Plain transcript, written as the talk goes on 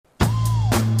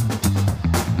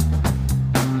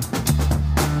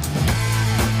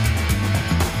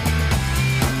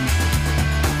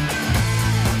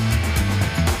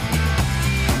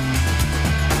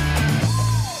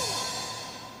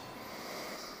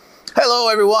Hello,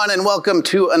 everyone, and welcome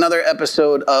to another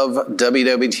episode of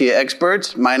WWT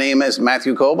Experts. My name is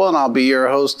Matthew Coble, and I'll be your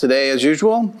host today as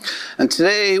usual. And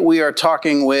today we are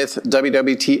talking with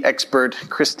WWT expert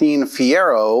Christine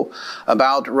Fierro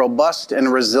about robust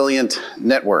and resilient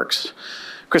networks.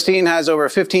 Christine has over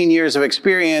 15 years of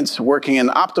experience working in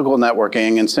optical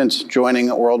networking, and since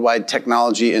joining Worldwide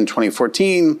Technology in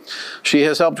 2014, she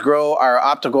has helped grow our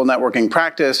optical networking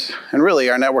practice, and really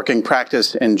our networking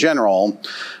practice in general.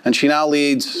 And she now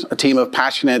leads a team of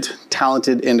passionate,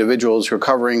 talented individuals who are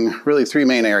covering really three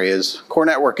main areas: core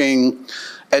networking,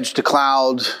 edge to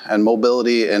cloud, and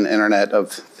mobility and Internet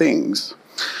of Things.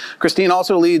 Christine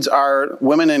also leads our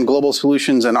Women in Global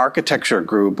Solutions and Architecture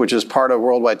group, which is part of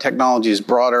Worldwide Technology's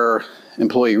broader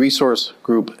employee resource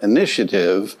group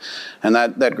initiative. And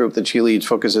that group that she leads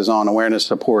focuses on awareness,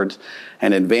 support,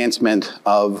 and advancement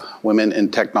of women in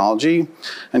technology.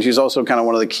 And she's also kind of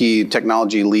one of the key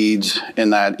technology leads in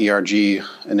that ERG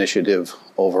initiative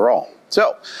overall.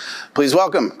 So please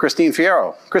welcome Christine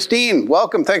Fierro. Christine,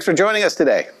 welcome. Thanks for joining us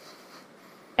today.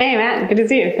 Hey, Matt. Good to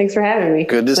see you. Thanks for having me.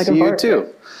 Good to see you,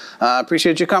 too.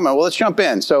 Appreciate you coming. Well, let's jump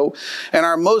in. So in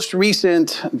our most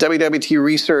recent WWT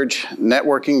Research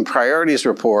Networking Priorities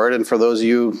Report, and for those of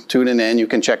you tuning in, you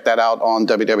can check that out on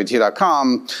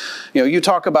WWT.com, you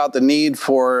talk about the need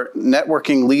for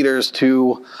networking leaders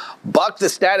to buck the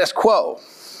status quo.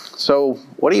 So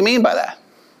what do you mean by that?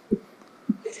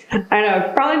 I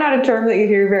know, probably not a term that you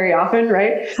hear very often,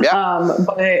 right? Yeah.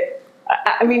 But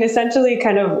I mean, essentially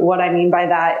kind of what I mean by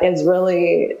that is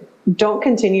really don't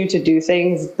continue to do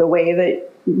things the way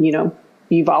that,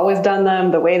 you've always done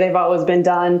them, the way they've always been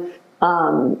done.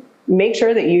 Make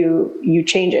sure that you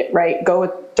change it, right?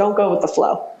 Don't go with the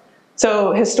flow.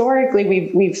 So historically,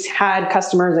 we've had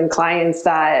customers and clients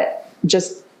that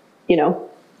just,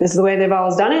 this is the way they've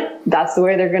always done it. That's the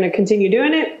way they're going to continue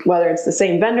doing it, whether it's the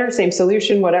same vendor, same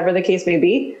solution, whatever the case may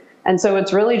be. And so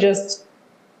it's really just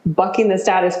bucking the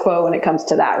status quo when it comes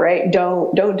to that, right?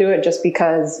 Don't do it just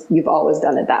because you've always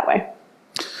done it that way.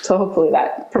 So hopefully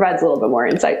that provides a little bit more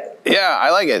insight. Yeah,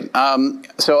 I like it.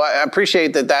 So I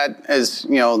appreciate that is,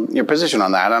 your position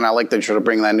on that. And I like that you're sort of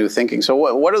bringing that new thinking. So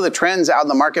what are the trends out in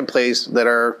the marketplace that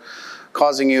are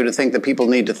causing you to think that people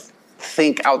need to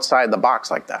think outside the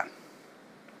box like that?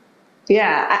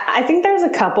 Yeah, I think there's a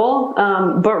couple,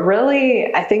 but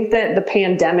really I think that the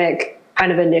pandemic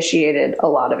kind of initiated a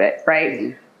lot of it, right?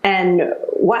 Mm-hmm. And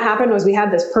what happened was we had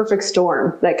this perfect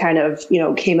storm that kind of,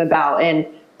 came about. And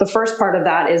the first part of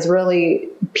that is really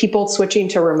people switching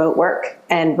to remote work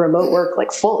and remote work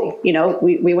like fully.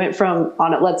 We went from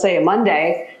let's say a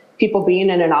Monday, people being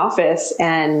in an office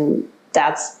and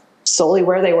that's solely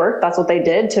where they work. That's what they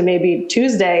did, to maybe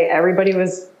Tuesday, everybody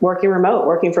was working remote,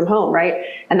 working from home, right?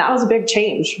 And that was a big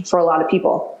change for a lot of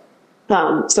people.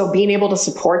 So being able to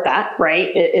support that,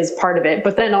 right, is part of it.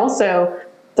 But then also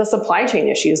the supply chain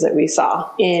issues that we saw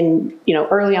in,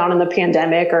 early on in the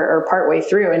pandemic or partway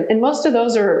through. And most of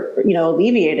those are,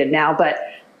 alleviated now. But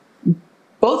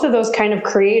both of those kind of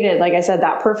created, like I said,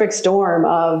 that perfect storm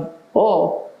of,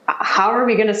 how are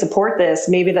we going to support this?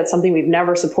 Maybe that's something we've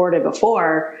never supported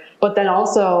before. But then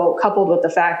also coupled with the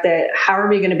fact that how are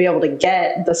we going to be able to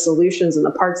get the solutions and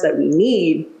the parts that we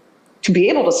need to be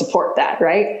able to support that,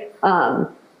 right?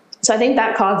 So I think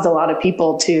that caused a lot of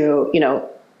people to,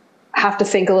 have to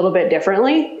think a little bit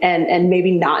differently and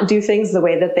maybe not do things the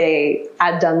way that they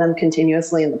had done them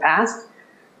continuously in the past.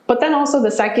 But then also the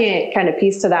second kind of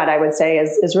piece to that, I would say,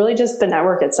 is really just the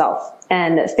network itself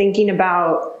and thinking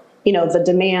about, the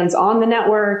demands on the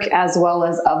network as well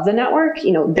as of the network.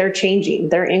 They're changing,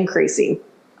 they're increasing,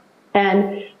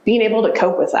 and being able to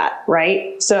cope with that,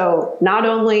 right? So not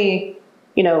only,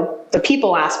 the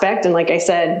people aspect, and like I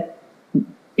said,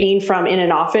 being from in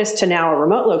an office to now a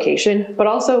remote location, but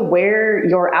also where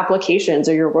your applications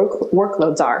or your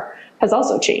workloads are has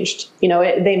also changed.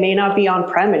 They may not be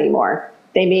on-prem anymore.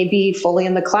 They may be fully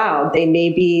in the cloud. They may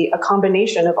be a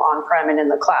combination of on-prem and in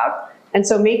the cloud. And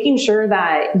so making sure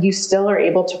that you still are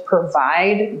able to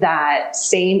provide that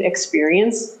same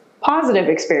experience, positive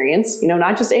experience,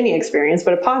 not just any experience,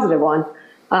 but a positive one,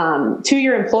 to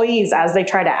your employees as they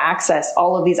try to access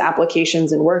all of these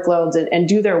applications and workloads and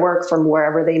do their work from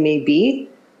wherever they may be.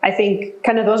 I think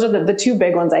kind of those are the two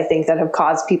big ones, I think, that have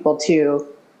caused people to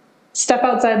step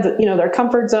outside their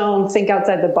comfort zone, think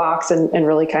outside the box, and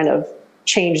really kind of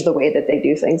change the way that they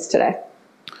do things today.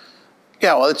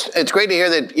 Yeah, well, it's great to hear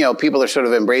that people are sort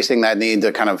of embracing that need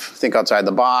to kind of think outside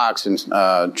the box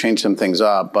and change some things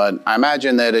up. But I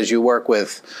imagine that as you work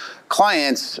with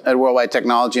clients at Worldwide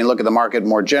Technology and look at the market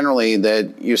more generally,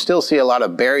 that you still see a lot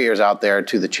of barriers out there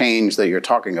to the change that you're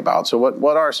talking about. So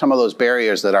what are some of those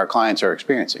barriers that our clients are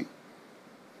experiencing?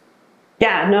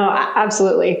 Yeah, no,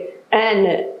 absolutely.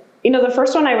 And, the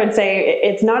first one I would say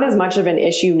it's not as much of an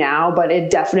issue now, but it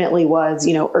definitely was,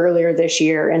 earlier this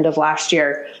year, end of last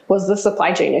year, was the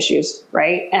supply chain issues,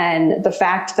 right? And the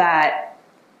fact that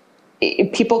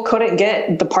people couldn't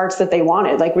get the parts that they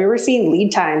wanted. Like we were seeing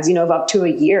lead times, of up to a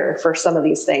year for some of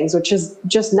these things, which is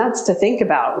just nuts to think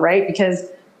about, right? Because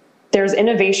there's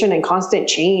innovation and constant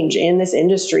change in this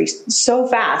industry so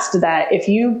fast that if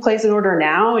you place an order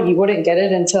now and you wouldn't get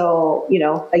it until,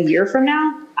 a year from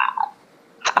now,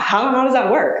 how does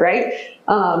that work, right?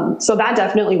 So that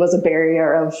definitely was a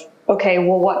barrier of, okay,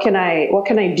 well, what can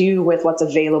I do with what's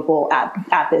available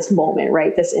at this moment,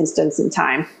 right? This instance in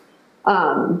time.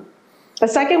 The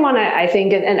second one, I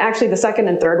think, and actually the second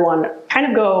and third one kind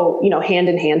of go, hand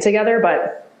in hand together,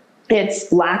 but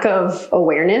it's lack of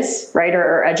awareness, right?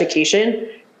 Or education.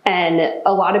 And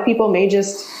a lot of people may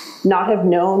just not have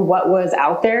known what was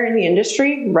out there in the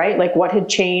industry, right? Like what had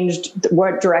changed,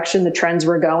 what direction the trends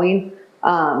were going.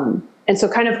 And so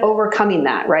kind of overcoming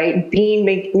that, right?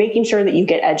 Making sure that you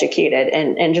get educated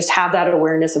and just have that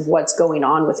awareness of what's going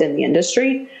on within the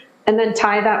industry. And then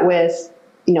tie that with,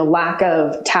 lack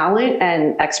of talent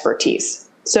and expertise.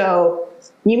 So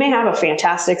you may have a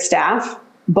fantastic staff,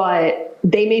 but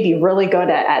they may be really good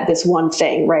at this one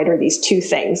thing, right? Or these two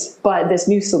things, but this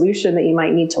new solution that you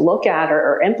might need to look at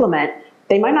or implement,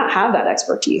 they might not have that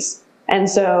expertise. And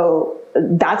so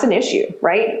that's an issue,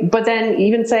 right? But then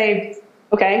even say,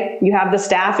 okay, you have the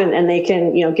staff and they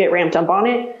can, get ramped up on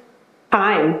it.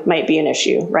 Time might be an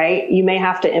issue, right? You may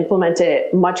have to implement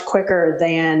it much quicker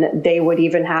than they would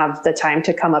even have the time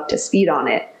to come up to speed on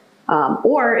it.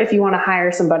 Or if you want to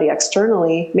hire somebody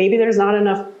externally, maybe there's not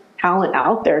enough talent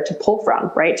out there to pull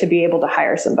from, right? To be able to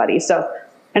hire somebody. So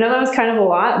I know that was kind of a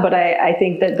lot, but I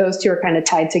think that those two are kind of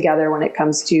tied together when it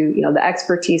comes to, the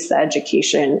expertise, the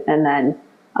education, and then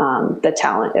the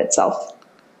talent itself.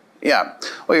 Yeah.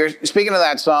 Well, you're speaking of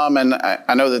that some, and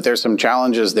I know that there's some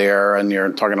challenges there, and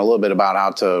you're talking a little bit about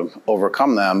how to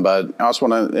overcome them, but I also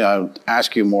want to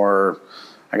ask you more,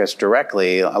 I guess,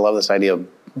 directly. I love this idea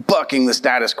of bucking the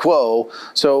status quo.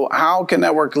 So how can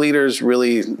network leaders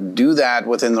really do that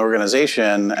within the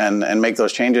organization and make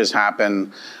those changes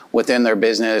happen within their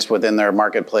business, within their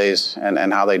marketplace,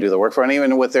 and how they do the work for, and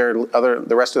even with the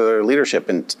rest of their leadership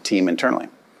and team internally?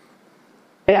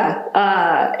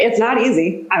 Yeah, it's not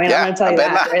easy. I mean, I'm going to tell you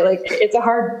that, right? Like it's a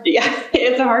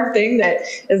hard thing that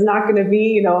is not going to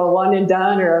be, a one and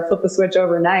done or a flip a switch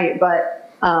overnight.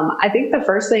 But I think the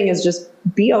first thing is just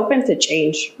be open to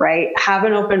change, right? Have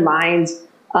an open mind.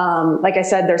 Like I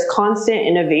said, there's constant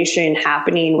innovation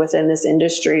happening within this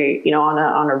industry,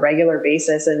 on a regular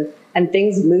basis, and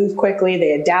things move quickly,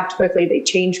 they adapt quickly, they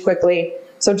change quickly.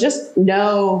 So just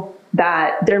know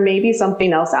that there may be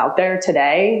something else out there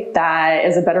today that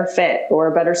is a better fit or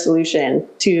a better solution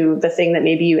to the thing that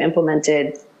maybe you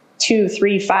implemented 2,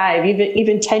 3, 5,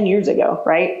 even 10 years ago,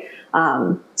 right?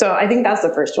 So I think that's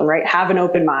the first one, right? Have an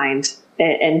open mind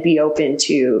and be open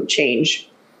to change.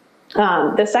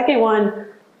 The second one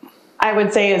I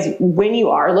would say is when you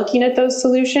are looking at those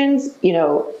solutions,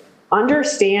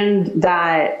 understand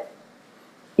that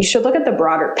you should look at the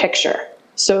broader picture.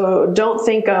 So don't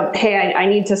think of, hey, I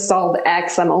need to solve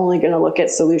X. I'm only going to look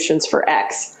at solutions for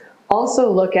X.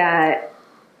 Also look at,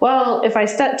 well, if I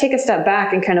take a step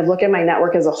back and kind of look at my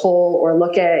network as a whole, or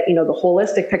look at, the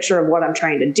holistic picture of what I'm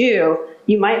trying to do,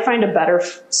 you might find a better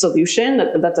solution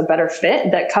that's a better fit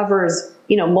that covers,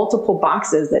 multiple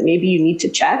boxes that maybe you need to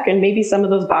check. And maybe some of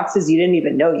those boxes you didn't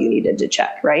even know you needed to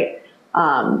check, right?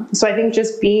 So I think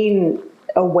just being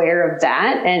aware of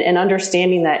that and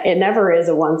understanding that it never is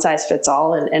a one size fits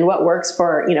all, and what works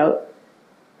for,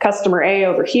 customer A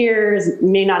over here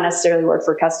may not necessarily work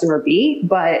for customer B,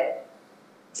 but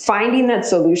finding that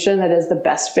solution that is the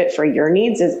best fit for your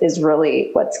needs is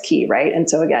really what's key, right? And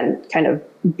so again, kind of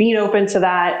being open to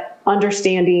that,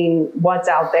 understanding what's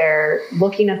out there,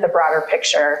 looking at the broader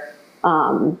picture,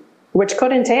 which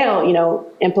could entail,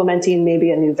 implementing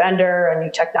maybe a new vendor, a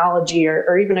new technology,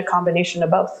 or even a combination of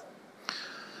both.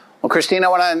 Well, Christine, I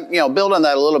want to build on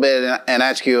that a little bit and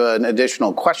ask you an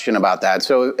additional question about that.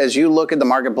 So as you look at the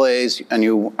marketplace, and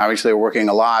you obviously are working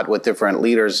a lot with different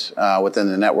leaders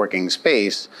within the networking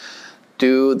space,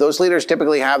 do those leaders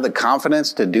typically have the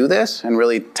confidence to do this and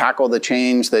really tackle the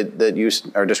change that you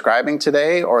are describing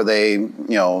today? Or are they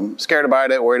scared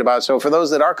about it, worried about it? So for those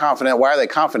that are confident, why are they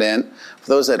confident? For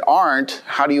those that aren't,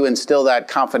 how do you instill that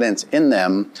confidence in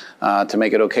them to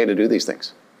make it okay to do these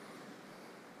things?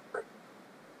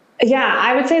 Yeah,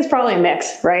 I would say it's probably a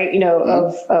mix, right?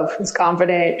 Of who's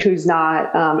confident, who's not.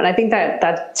 And I think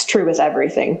that's true with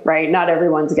everything, right? Not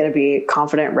everyone's going to be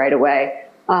confident right away.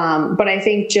 But I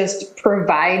think just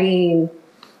providing,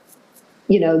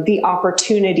 the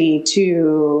opportunity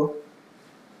to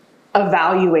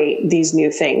evaluate these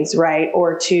new things, right?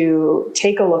 Or to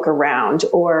take a look around,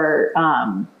 or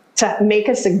to make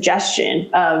a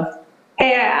suggestion of,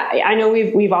 hey, I know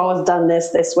we've always done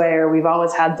this way, or we've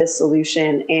always had this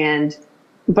solution,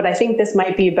 but I think this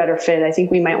might be a better fit. I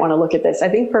think we might want to look at this. I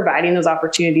think providing those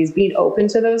opportunities, being open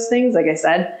to those things, like I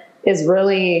said, is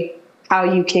really how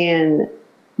you can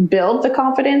build the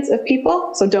confidence of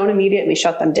people. So don't immediately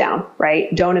shut them down,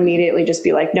 right? Don't immediately just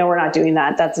be like, no, we're not doing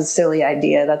that. That's a silly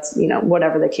idea. That's,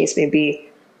 whatever the case may be.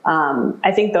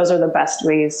 I think those are the best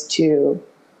ways to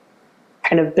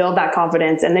kind of build that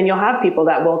confidence. And then you'll have people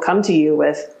that will come to you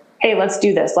with, hey, let's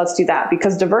do this, let's do that.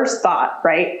 Because diverse thought,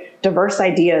 right? Diverse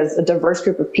ideas, a diverse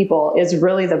group of people is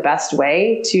really the best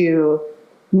way to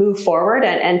move forward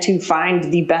and to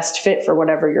find the best fit for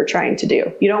whatever you're trying to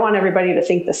do. You don't want everybody to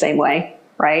think the same way,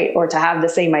 right? Or to have the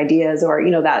same ideas, or,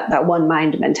 that one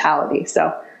mind mentality.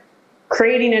 So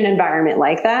creating an environment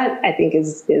like that, I think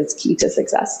is key to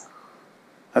success.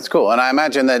 That's cool. And I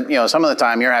imagine that, some of the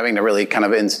time you're having to really kind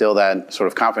of instill that sort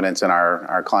of confidence in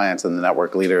our clients and the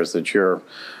network leaders that you're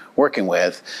working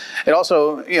with. It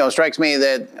also, strikes me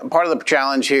that part of the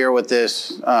challenge here with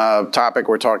this topic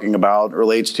we're talking about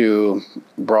relates to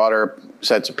broader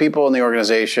sets of people in the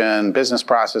organization, business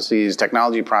processes,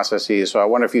 technology processes. So I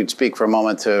wonder if you'd speak for a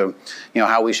moment to,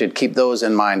 how we should keep those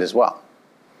in mind as well.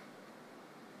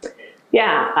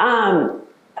 Yeah,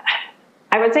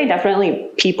 I would say definitely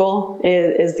people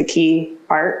is the key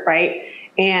part, right?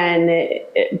 And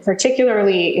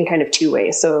particularly in kind of two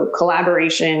ways. So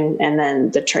collaboration and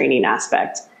then the training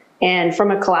aspect. And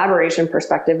from a collaboration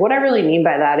perspective, what I really mean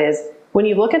by that is when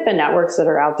you look at the networks that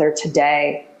are out there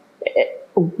today,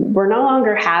 we're no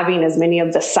longer having as many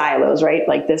of the silos, right?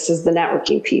 Like this is the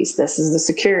networking piece, this is the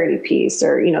security piece,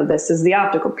 or, this is the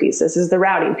optical piece, this is the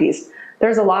routing piece.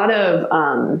 There's a lot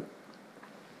of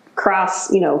cross,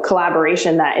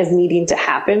 collaboration that is needing to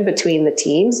happen between the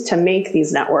teams to make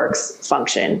these networks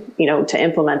function, to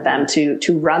implement them,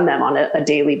 to run them on a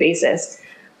daily basis.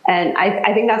 And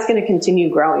I think that's going to continue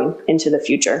growing into the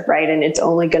future, right? And it's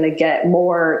only going to get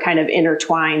more kind of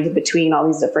intertwined between all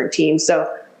these different teams.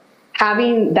 So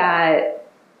having that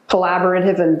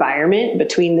collaborative environment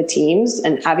between the teams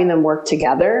and having them work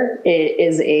together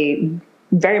is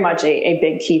very much a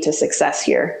big key to success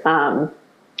here.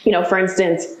 For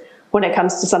instance, when it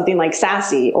comes to something like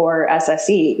SASE or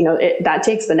SSE, that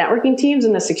takes the networking teams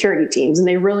and the security teams, and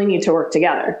they really need to work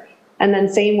together. And then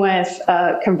same with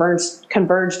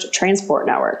converged transport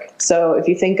network. So if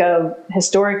you think of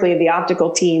historically, the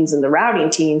optical teams and the routing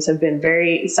teams have been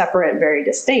very separate, very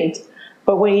distinct.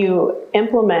 But when you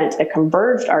implement a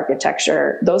converged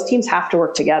architecture, those teams have to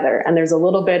work together. And there's a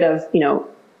little bit of,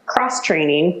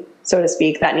 cross-training, so to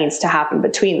speak, that needs to happen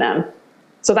between them.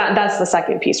 So that's the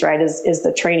second piece, right, is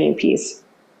the training piece.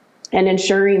 And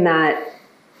ensuring that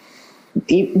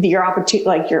your opportunity,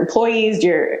 like your employees,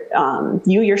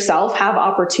 you yourself have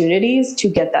opportunities to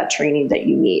get that training that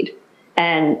you need,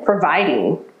 and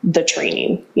providing the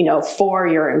training, for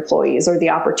your employees, or the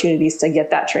opportunities to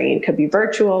get that training. Could be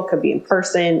virtual, could be in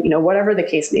person, whatever the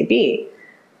case may be.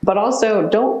 But also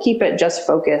don't keep it just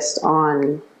focused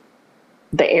on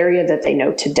the area that they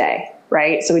know today,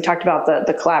 right? So we talked about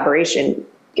the collaboration.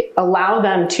 Allow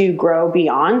them to grow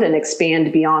beyond and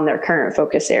expand beyond their current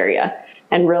focus area,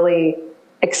 and really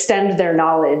extend their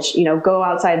knowledge, go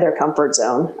outside their comfort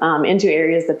zone into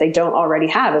areas that they don't already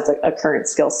have as a current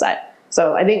skill set.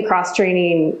 So I think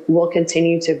cross-training will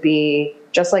continue to be,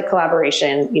 just like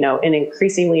collaboration, an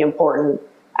increasingly important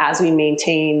as we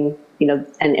maintain,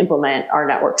 and implement our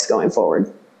networks going forward.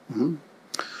 Mm-hmm.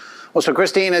 Well, so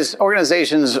Christine, as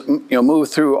organizations, move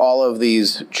through all of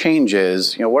these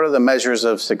changes, what are the measures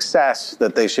of success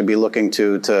that they should be looking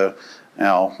to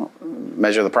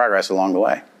measure the progress along the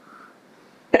way?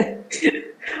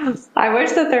 I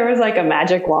wish that there was like a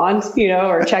magic wand,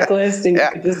 or checklist, and you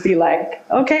could just be like,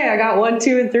 okay, I got 1,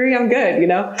 2, and 3, I'm good,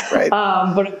 Right.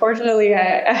 But unfortunately,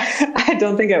 I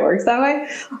don't think it works that way.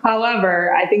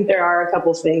 However, I think there are a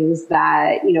couple things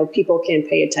that, people can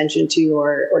pay attention to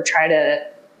or try to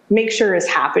make sure is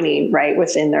happening right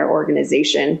within their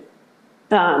organization.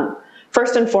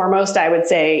 First and foremost, I would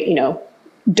say,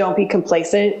 don't be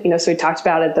complacent. So we talked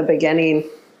about at the beginning,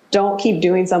 don't keep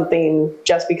doing something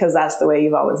just because that's the way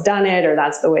you've always done it, or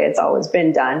that's the way it's always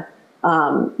been done.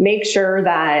 Make sure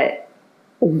that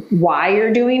why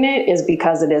you're doing it is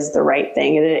because it is the right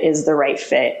thing, and it is the right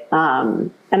fit.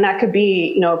 And that could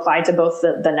be, applied to both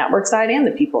the network side and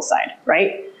the people side,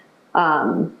 right?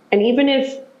 And even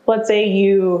if, let's say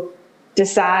you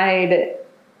decide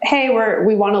hey,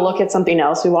 we want to look at something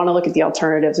else. We want to look at the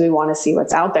alternatives. We want to see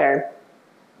what's out there.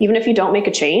 Even if you don't make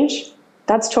a change,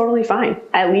 that's totally fine.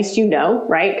 At least you know,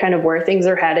 right, kind of where things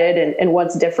are headed and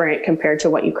what's different compared to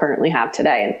what you currently have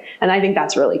today. And I think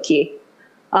that's really key.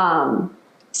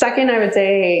 Second, I would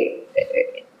say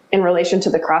in relation to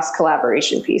the cross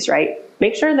collaboration piece, right,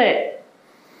 make sure that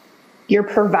you're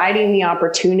providing the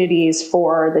opportunities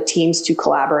for the teams to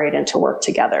collaborate and to work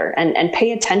together, and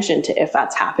pay attention to if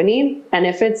that's happening. And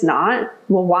if it's not,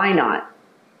 well, why not?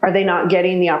 Are they not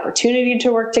getting the opportunity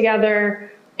to work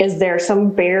together? Is there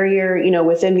some barrier,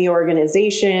 within the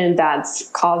organization that's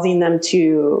causing them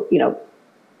to,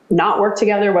 not work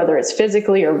together, whether it's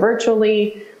physically or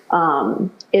virtually?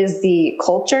 Is the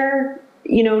culture,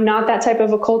 not that type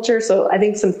of a culture? So I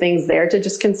think some things there to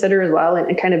just consider as well,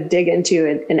 and kind of dig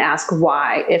into and ask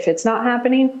why, if it's not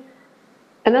happening.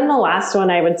 And then the last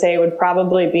one I would say would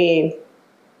probably be,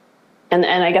 and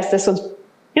I guess this one's, a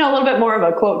little bit more of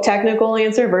a quote technical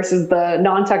answer versus the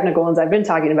non-technical ones I've been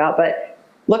talking about, but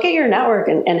look at your network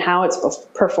and how it's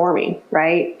performing,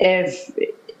 right? If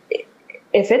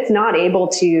it's not able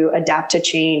to adapt to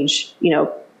change,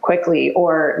 quickly,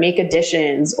 or make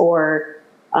additions, or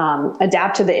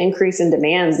adapt to the increase in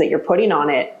demands that you're putting on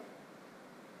it,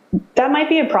 that might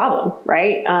be a problem,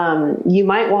 right? You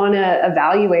might want to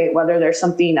evaluate whether there's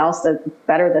something else that's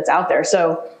better that's out there.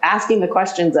 So asking the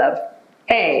questions of,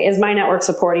 hey, is my network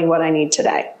supporting what I need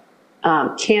today?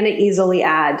 Can it easily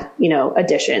add,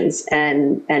 additions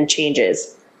and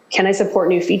changes? Can I support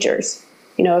new features?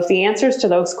 If the answers to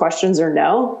those questions are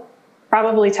no,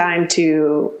 probably time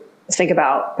to think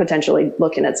about potentially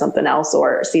looking at something else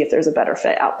or see if there's a better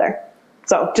fit out there.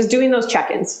 So just doing those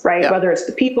check-ins, right? Yeah. Whether it's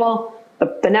the people,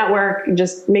 the network,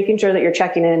 just making sure that you're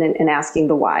checking in and asking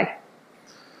the why.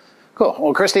 Cool.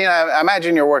 Well, Christine, I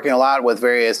imagine you're working a lot with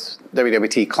various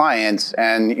WWT clients,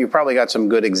 and you probably got some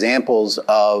good examples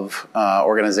of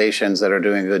organizations that are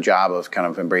doing a good job of kind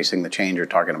of embracing the change you're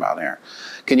talking about here.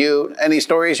 Any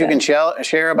stories you can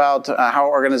share about how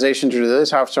organizations do this,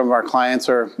 how some of our clients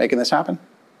are making this happen?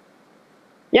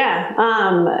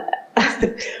 Yeah.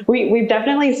 We've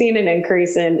definitely seen an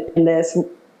increase in this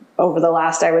over the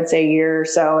last, I would say, year or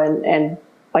so. And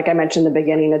like I mentioned in the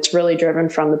beginning, it's really driven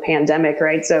from the pandemic,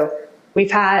 right? So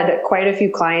we've had quite a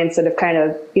few clients that have kind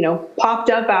of, popped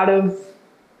up out of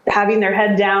having their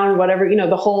head down, whatever,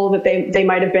 the hole that they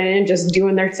might have been in, just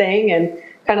doing their thing and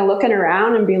kind of looking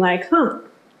around and being like,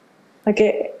 like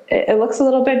it looks a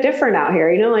little bit different out here.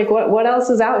 Like what else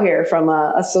is out here from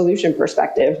a solution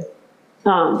perspective?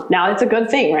 Now it's a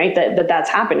good thing, right? That's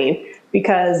happening,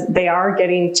 because they are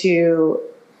getting to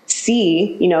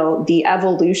see, the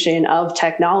evolution of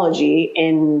technology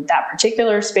in that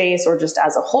particular space, or just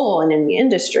as a whole and in the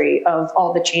industry, of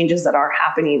all the changes that are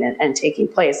happening and taking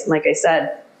place. And like I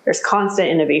said, there's constant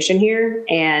innovation here,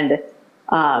 and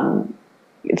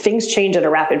things change at a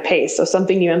rapid pace. So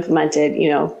something you implemented,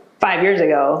 5 years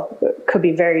ago could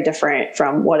be very different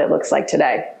from what it looks like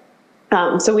today.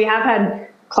 So we have had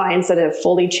clients that have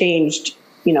fully changed,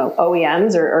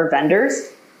 OEMs or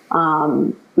vendors.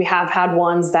 We have had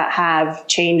ones that have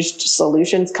changed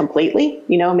solutions completely.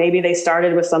 Maybe they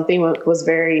started with something that was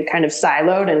very kind of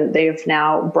siloed, and they've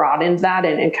now broadened that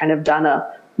and kind of done a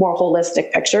more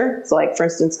holistic picture. So like, for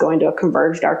instance, going to a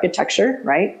converged architecture,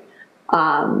 right?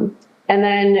 And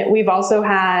then we've also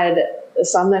had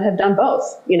some that have done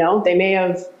both. They may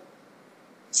have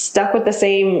stuck with the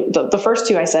same, the first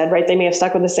two I said, right? They may have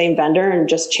stuck with the same vendor and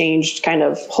just changed kind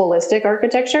of holistic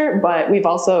architecture, but we've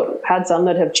also had some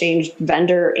that have changed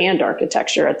vendor and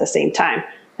architecture at the same time.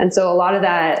 And so a lot of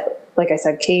that, like I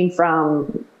said, came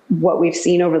from what we've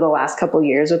seen over the last couple of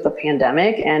years with the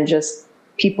pandemic, and just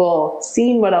people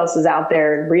seeing what else is out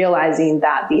there and realizing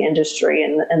that the industry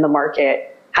and the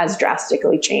market has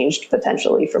drastically changed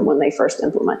potentially from when they first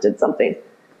implemented something.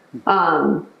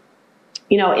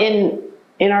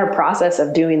 In our process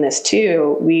of doing this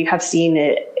too, we have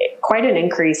seen quite an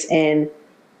increase in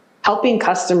helping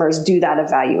customers do that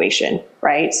evaluation,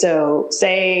 right? So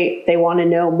say they want to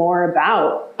know more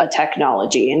about a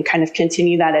technology and kind of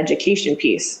continue that education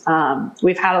piece.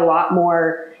 We've had a lot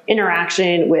more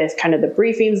interaction with kind of the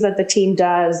briefings that the team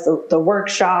does, the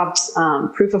workshops,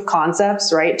 proof of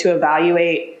concepts, right? To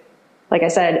evaluate, like I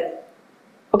said,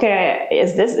 okay,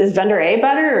 is vendor A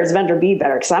better or is vendor B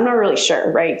better? Because I'm not really sure,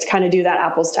 right? To kind of do that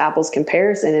apples to apples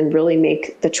comparison and really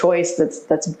make the choice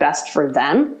that's best for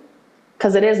them,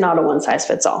 because it is not a one size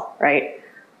fits all, right?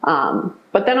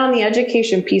 But then on the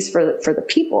education piece for the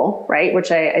people, right,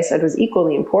 which I said was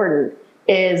equally important,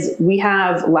 is we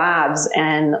have labs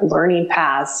and learning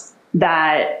paths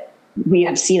that we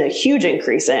have seen a huge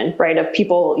increase in, right, of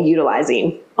people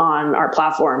utilizing on our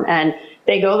platform. And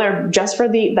they go there just for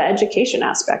the education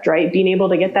aspect, right? Being able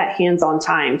to get that hands-on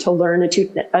time to learn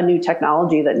a new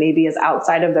technology that maybe is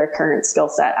outside of their current skill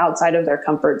set, outside of their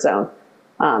comfort zone.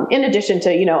 In addition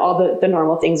to, all the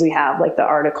normal things we have, like the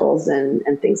articles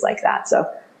and things like that. So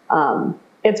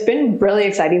it's been really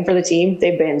exciting for the team.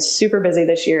 They've been super busy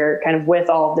this year, kind of with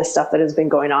all of this stuff that has been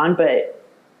going on. But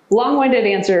long-winded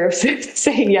answer of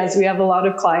saying yes, we have a lot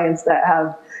of clients that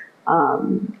have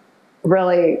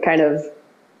really kind of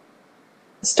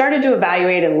started to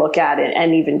evaluate and look at it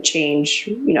and even change,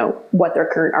 what their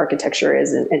current architecture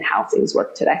is and how things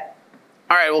work today.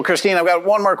 All right. Well, Christine, I've got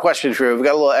one more question for you. We've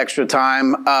got a little extra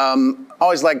time.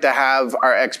 Always like to have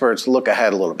our experts look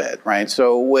ahead a little bit, right?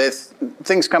 So with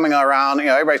things coming around,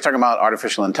 everybody's talking about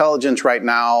artificial intelligence right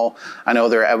now. I know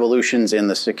there are evolutions in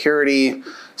the security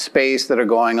space that are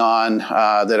going on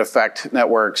that affect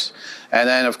networks. And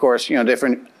then, of course,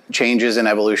 different changes and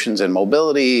evolutions in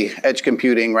mobility, edge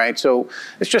computing, right? So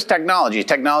it's just technology.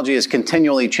 Technology is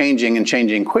continually changing and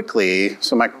changing quickly.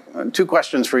 So my two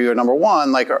questions for you are, number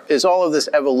one, is all of this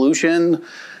evolution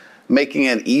making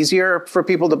it easier for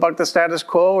people to buck the status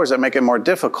quo, or does it make it more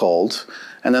difficult?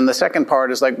 And then the second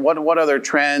part is what other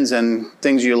trends and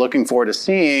things you're looking forward to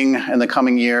seeing in the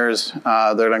coming years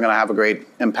that are going to have a great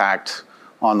impact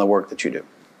on the work that you do?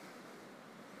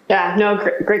 Yeah, no,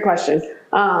 great question.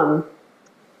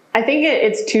 I think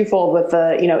it's twofold with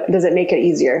does it make it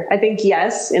easier? I think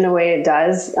yes, in a way it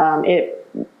does.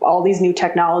 All these new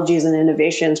technologies and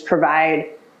innovations provide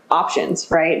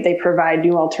options, right? They provide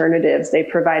new alternatives. They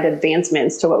provide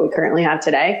advancements to what we currently have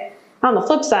today. On the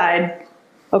flip side,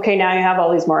 okay, now you have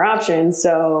all these more options.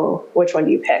 So which one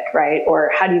do you pick, right?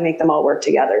 Or how do you make them all work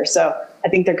together? So I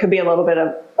think there could be a little bit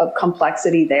of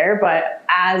complexity there, but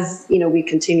as we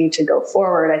continue to go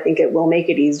forward, I think it will make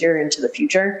it easier into the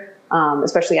future.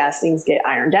 Especially as things get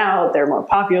ironed out, they're more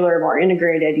popular, more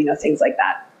integrated, things like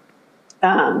that.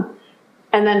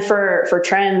 And then for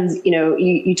trends,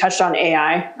 you touched on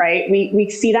AI, right? We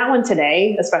see that one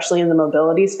today, especially in the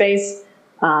mobility space,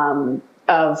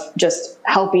 of just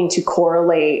helping to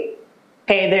correlate,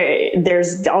 hey,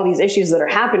 there's all these issues that are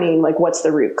happening, what's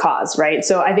the root cause, right?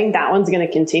 So I think that one's going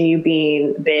to continue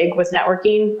being big with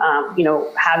networking.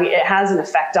 It has an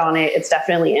effect on it. It's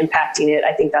definitely impacting it.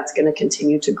 I think that's going to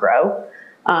continue to grow.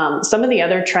 Some of the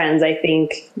other trends I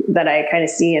think that I kind of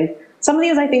see, and some of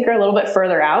these I think are a little bit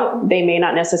further out. They may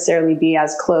not necessarily be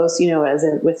as close, as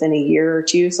within a year or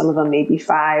two. Some of them may be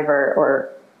 5 or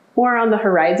more on the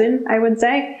horizon, I would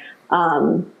say.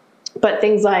 But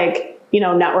things like,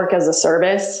 network as a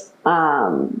service.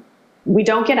 We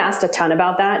don't get asked a ton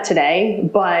about that today,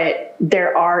 but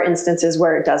there are instances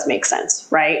where it does make sense,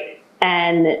 right?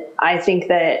 And I think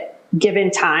that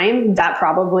given time, that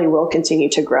probably will continue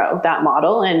to grow, that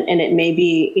model. And it may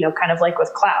be, kind of like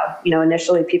with cloud.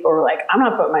 Initially people were like, I'm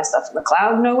not putting my stuff in the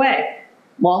cloud. No way.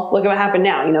 Well, look at what happened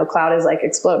now. Cloud is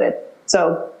exploded.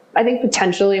 So I think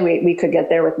potentially we could get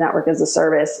there with network as a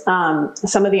service.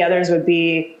 Some of the others would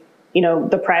be,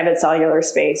 the private cellular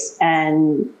space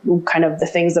and kind of the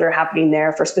things that are happening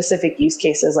there for specific use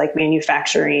cases like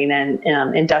manufacturing and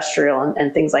industrial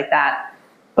and things like that.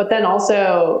 But then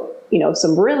also,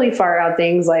 some really far out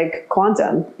things like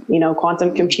quantum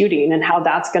computing and how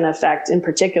that's going to affect in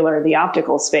particular the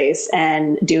optical space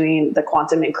and doing the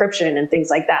quantum encryption and things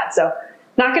like that. So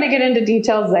not going to get into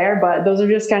details there, but those are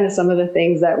just kind of some of the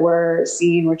things that we're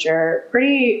seeing, which are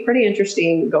pretty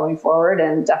interesting going forward,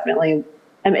 and definitely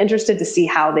I'm interested to see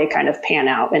how they kind of pan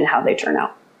out and how they turn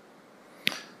out.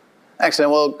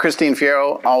 Excellent. Well, Christine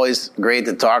Fierro, always great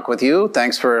to talk with you.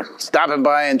 Thanks for stopping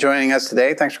by and joining us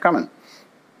today. Thanks for coming.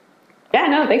 Yeah,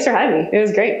 no, thanks for having me. It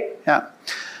was great. Yeah.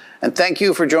 And thank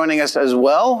you for joining us as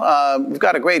well. We've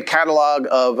got a great catalog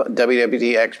of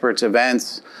WWT Experts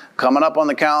events coming up on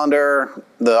the calendar.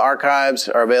 The archives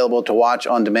are available to watch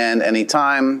on demand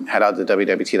anytime. Head out to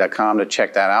WWT.com to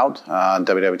check that out.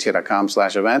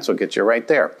 WWT.com/events will get you right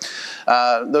there.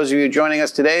 Those of you joining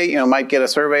us today, might get a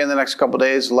survey in the next couple of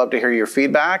days. Love to hear your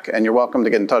feedback, and you're welcome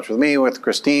to get in touch with me, with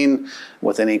Christine,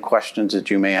 with any questions that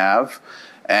you may have.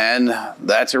 And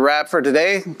that's a wrap for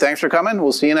today. Thanks for coming.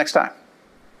 We'll see you next time.